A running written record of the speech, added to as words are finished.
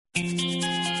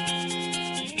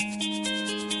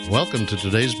Welcome to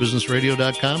today's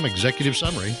BusinessRadio.com Executive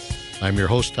Summary. I'm your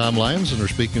host, Tom Lyons, and we're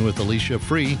speaking with Alicia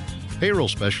Free, payroll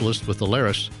specialist with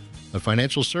Alaris, a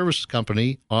financial services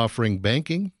company offering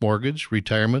banking, mortgage,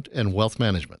 retirement, and wealth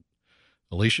management.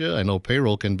 Alicia, I know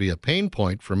payroll can be a pain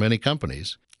point for many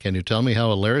companies. Can you tell me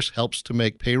how Alaris helps to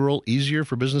make payroll easier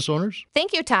for business owners?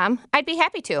 Thank you, Tom. I'd be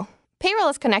happy to. Payroll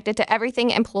is connected to everything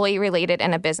employee-related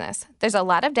in a business. There's a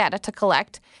lot of data to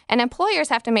collect, and employers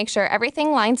have to make sure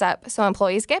everything lines up so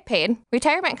employees get paid,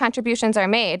 retirement contributions are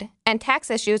made, and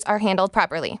tax issues are handled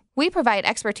properly. We provide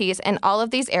expertise in all of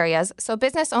these areas so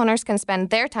business owners can spend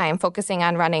their time focusing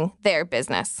on running their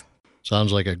business.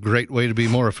 Sounds like a great way to be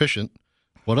more efficient.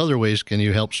 What other ways can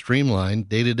you help streamline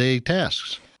day-to-day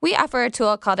tasks? We offer a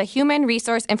tool called a Human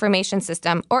Resource Information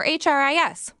System, or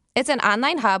HRIS. It's an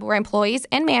online hub where employees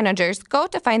and managers go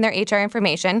to find their HR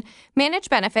information, manage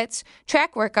benefits,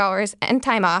 track work hours and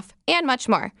time off, and much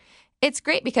more. It's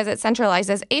great because it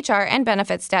centralizes HR and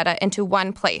benefits data into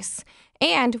one place.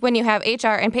 And when you have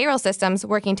HR and payroll systems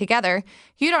working together,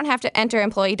 you don't have to enter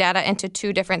employee data into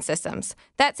two different systems.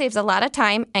 That saves a lot of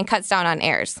time and cuts down on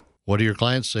errors. What do your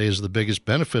clients say is the biggest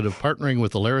benefit of partnering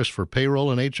with Alaris for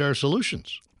payroll and HR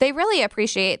solutions? They really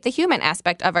appreciate the human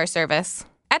aspect of our service.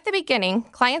 At the beginning,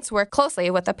 clients work closely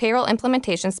with a payroll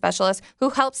implementation specialist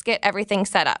who helps get everything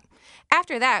set up.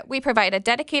 After that, we provide a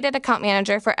dedicated account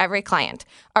manager for every client,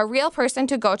 a real person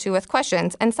to go to with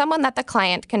questions, and someone that the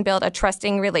client can build a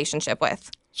trusting relationship with.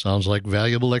 Sounds like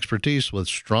valuable expertise with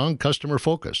strong customer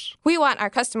focus. We want our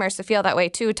customers to feel that way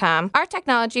too, Tom. Our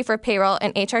technology for payroll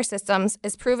and HR systems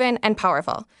is proven and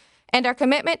powerful, and our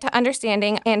commitment to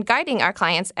understanding and guiding our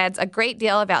clients adds a great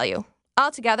deal of value.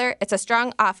 Altogether, it's a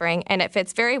strong offering, and it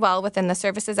fits very well within the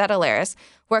services at Alaris,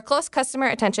 where close customer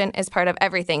attention is part of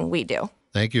everything we do.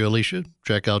 Thank you, Alicia.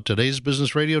 Check out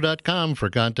today'sbusinessradio.com for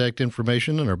contact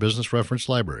information and our business reference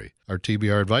library. Our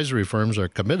TBR advisory firms are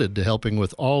committed to helping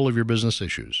with all of your business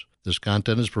issues. This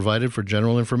content is provided for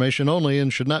general information only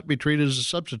and should not be treated as a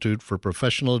substitute for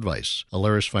professional advice.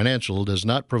 Alaris Financial does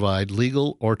not provide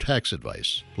legal or tax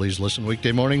advice. Please listen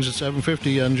weekday mornings at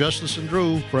 7:50 on Justice and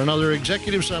Drew for another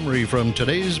executive summary from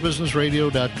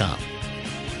today'sbusinessradio.com.